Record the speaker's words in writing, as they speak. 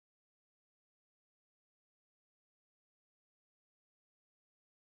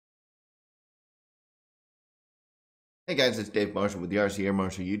Hey guys, it's Dave Marshall with the RC Air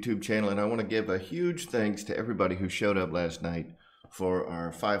Marshal YouTube channel, and I want to give a huge thanks to everybody who showed up last night for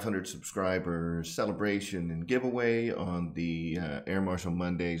our 500 subscriber celebration and giveaway on the Air Marshal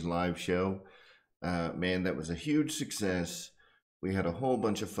Mondays live show. Man, that was a huge success. We had a whole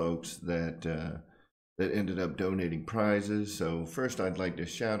bunch of folks that ended up donating prizes. So first, I'd like to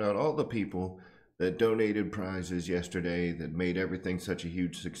shout out all the people that donated prizes yesterday that made everything such a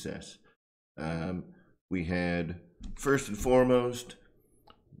huge success. We had, first and foremost,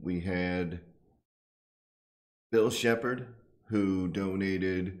 we had Bill Shepard, who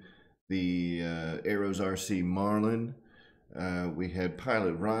donated the Arrows RC Marlin. We had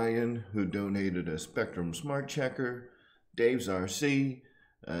Pilot Ryan, who donated a Spektrum Smart Checker. Dave's RC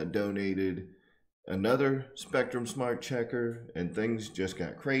donated another Spektrum Smart Checker, and things just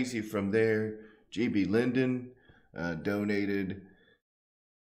got crazy from there. GB Linden donated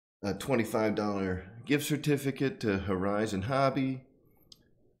a $25 gift certificate to Horizon Hobby,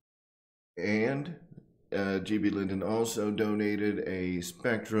 and GB Linden also donated a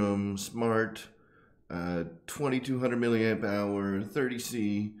Spektrum Smart 2200 milliamp hour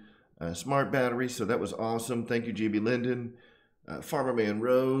 30C smart battery, so that was awesome. Thank you, GB Linden. Farmerman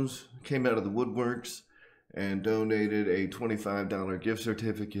Rose came out of the woodworks and donated a $25 gift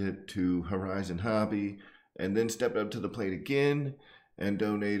certificate to Horizon Hobby, and then stepped up to the plate again and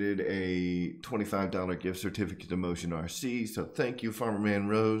donated a $25 gift certificate to Motion RC. So thank you, Farmerman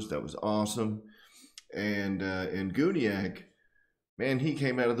Rose. That was awesome. And Gooniac, man, he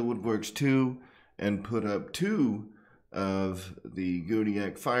came out of the woodworks too and put up 2 of the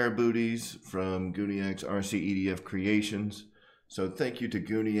Gooniac fire booties from Gooniac's RC EDF Creations. So thank you to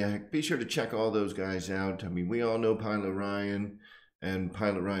Gooniac. Be sure to check all those guys out. I mean, we all know Pilot Ryan and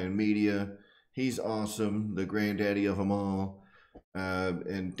Pilot Ryan Media. He's awesome, the granddaddy of them all.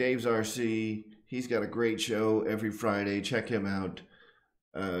 And Dave's RC, he's got a great show every Friday. Check him out.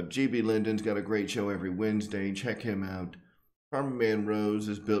 GB Linden's got a great show every Wednesday. Check him out. Farmerman Rose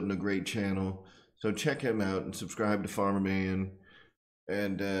is building a great channel, so check him out and subscribe to Farmerman.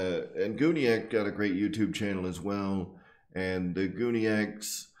 And Gooniac got a great YouTube channel as well. And the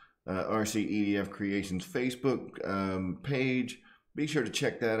Gooniac's RC EDF Creations Facebook page, be sure to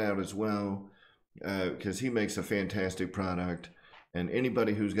check that out as well, because he makes a fantastic product. And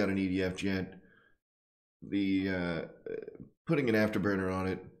anybody who's got an EDF jet, the putting an afterburner on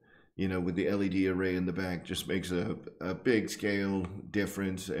it, you know, with the LED array in the back, just makes a big scale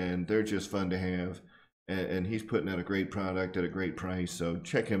difference, and they're just fun to have. And he's putting out a great product at a great price, so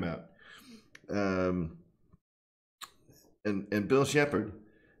check him out. And Bill Shepard,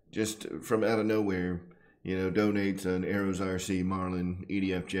 just from out of nowhere, you know, donates an Arrows RC Marlin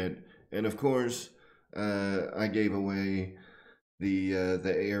EDF jet. And of course, I gave away the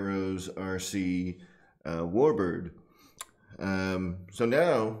Arrows RC Warbird. So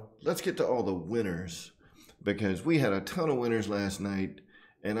now let's get to all the winners, because we had a ton of winners last night,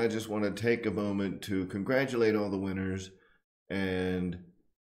 and I just want to take a moment to congratulate all the winners, and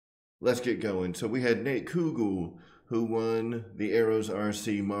let's get going. So we had Nate Cougoule, who won the Arrows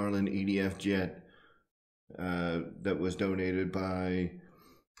RC Marlin EDF jet that was donated by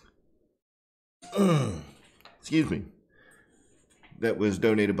excuse me, that was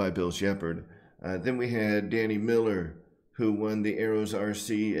donated by Bill Shepard. Then we had Danny Miller, who won the Arrows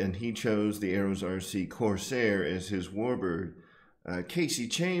RC, and he chose the Arrows RC Corsair as his warbird. Casey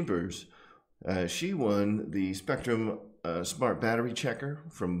Chambers, she won the Spektrum Smart Battery Checker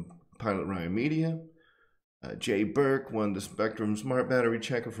from Pilot Ryan Media. Jay Burke won the Spektrum Smart Battery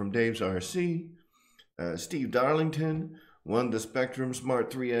Checker from Dave's RC. Steve Darlington won the Spektrum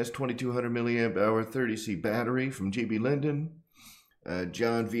Smart 3S 2200 milliamp hour 30C battery from GB Linden.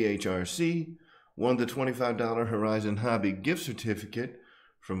 JohnVHRC won the $25 Horizon Hobby gift certificate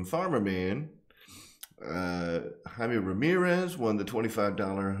from Farmerman. Jaime Ramirez won the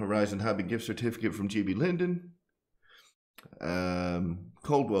 $25 Horizon Hobby gift certificate from GB Linden.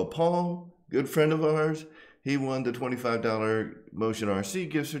 ColdwellPaul, good friend of ours, he won the $25 Motion RC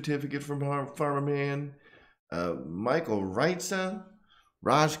gift certificate from Farmerman. Michael Rajca,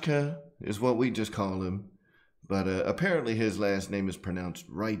 Rajca is what we just call him, but apparently his last name is pronounced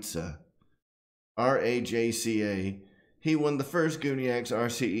Rajca, R-A-J-C-A. He won the first Gooniac's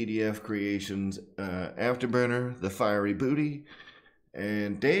RC EDF Creations Afterburner, the Fiery Booty.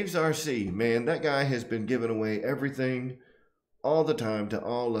 And Dave's RC, man, that guy has been giving away everything all the time to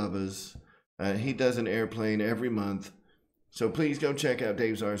all of us. He does an airplane every month, so please go check out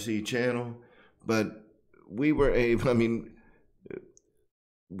Dave's RC channel. But we were able,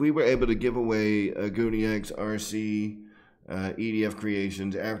 to give away a Gooniac's RC EDF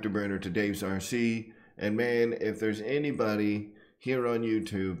Creations Afterburner to Dave's RC, And man, if there's anybody here on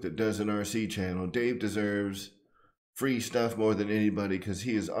YouTube that does an RC channel, Dave deserves free stuff more than anybody because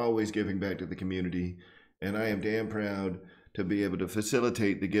he is always giving back to the community. And I am damn proud to be able to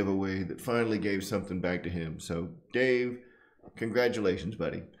facilitate the giveaway that finally gave something back to him. So Dave, congratulations,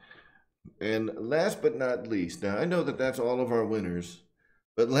 buddy. And last but not least, now I know that that's all of our winners,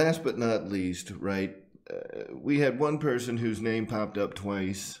 but last but not least, right, we had one person whose name popped up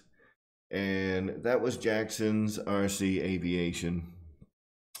twice, and that was Jackson's RC Aviation.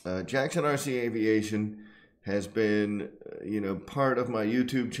 Jackson RC Aviation has been, part of my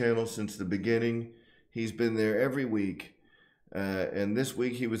YouTube channel since the beginning. He's been there every week. And this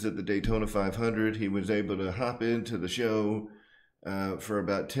week he was at the Daytona 500. He was able to hop into the show for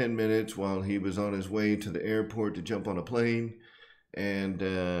about 10 minutes while he was on his way to the airport to jump on a plane. And,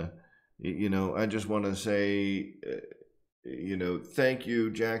 I just want to say, thank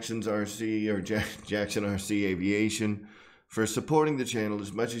you, Jackson's RC or Jackson RC Aviation, for supporting the channel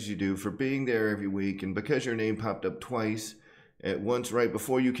as much as you do, for being there every week. And because your name popped up twice, at once right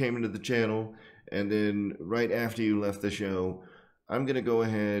before you came into the channel, and then right after you left the show, I'm going to go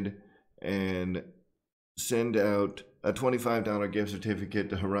ahead and send out a $25 gift certificate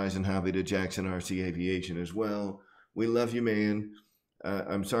to Horizon Hobby to Jackson RC Aviation as well. We love you, man.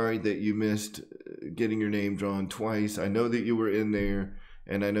 I'm sorry that you missed getting your name drawn twice. I know that you were in there,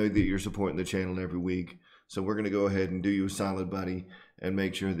 and I know that you're supporting the channel every week. So we're going to go ahead and do you a solid, buddy, and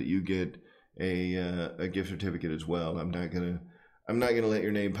make sure that you get a gift certificate as well. I'm not gonna let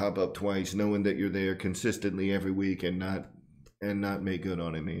your name pop up twice, knowing that you're there consistently every week and not make good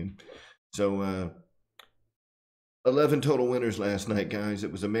on it, man. So 11 total winners last night, guys.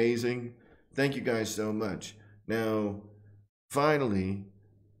 It was amazing. Thank you guys so much. Now, finally,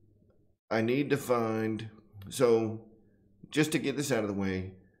 I need to find, so just to get this out of the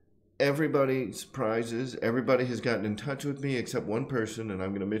way, everybody's prizes, everybody has gotten in touch with me except one person, and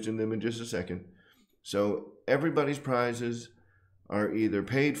I'm going to mention them in just a second. So everybody's prizes are either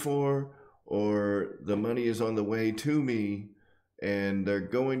paid for or the money is on the way to me and they're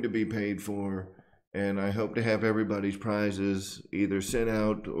going to be paid for. And I hope to have everybody's prizes either sent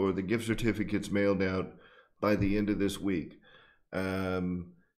out or the gift certificates mailed out by the end of this week. The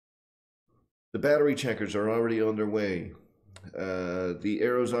battery checkers are already on their way. The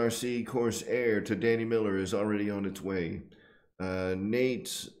Arrows RC Corsair to Danny Miller is already on its way.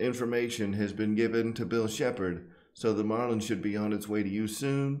 Nate's information has been given to Bill Shepard, so the Marlin should be on its way to you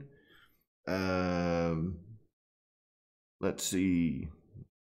soon. Let's see.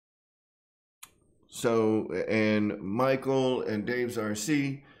 So, and Michael and Dave's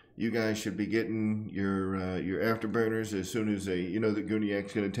RC, you guys should be getting your afterburners as soon as that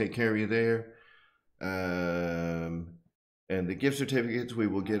Gooniac's going to take care of you there. And the gift certificates we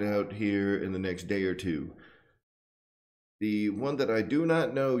will get out here in the next day or two. The one that I do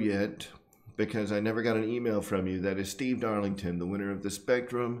not know yet, because I never got an email from you, that is Steve Darlington, the winner of the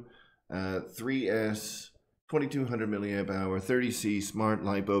Spektrum 3S 2200 milliamp hour 30C smart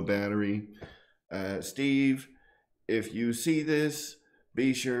LiPo battery. Steve, if you see this,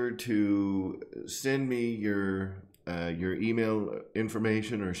 be sure to send me your email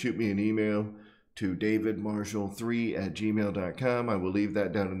information or shoot me an email to davidmarshall3@gmail.com. I will leave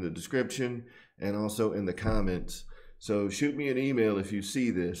that down in the description and also in the comments. So shoot me an email if you see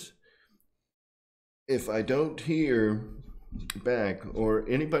this. If I don't hear back, or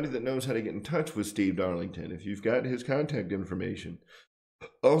anybody that knows how to get in touch with Steve Darlington, if you've got his contact information.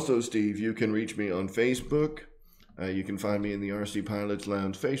 Also, Steve, you can reach me on Facebook. You can find me in the RC Pilots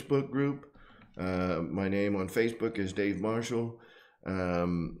Lounge Facebook group. My name on Facebook is Dave Marshall.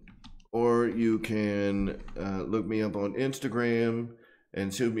 Or you can look me up on Instagram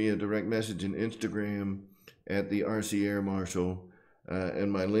and shoot me a direct message in Instagram at the RC Air Marshal.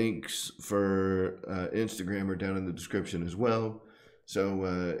 And my links for Instagram are down in the description as well. So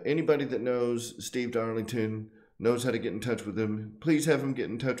anybody that knows Steve Darlington, knows how to get in touch with him, please have him get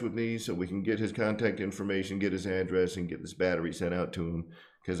in touch with me so we can get his contact information, get his address, and get this battery sent out to him.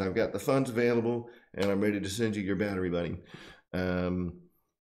 Because I've got the funds available, and I'm ready to send you your battery, buddy.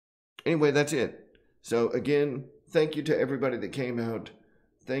 Anyway, that's it. So again, thank you to everybody that came out.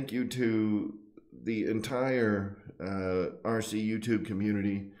 Thank you to the entire RC YouTube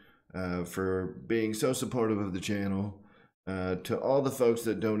community for being so supportive of the channel. To all the folks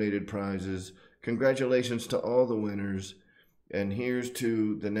that donated prizes, congratulations to all the winners. And here's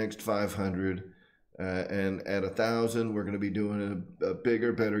to the next 500. And at 1,000, we're going to be doing a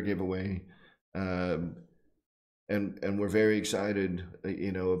bigger, better giveaway. And we're very excited,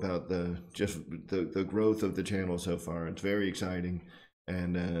 about the growth of the channel so far. It's very exciting.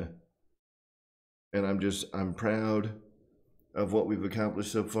 And and I'm proud of what we've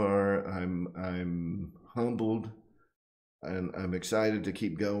accomplished so far. I'm humbled, and I'm excited to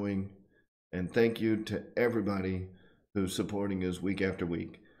keep going. And thank you to everybody who's supporting us week after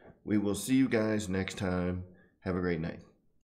week. We will see you guys next time. Have a great night.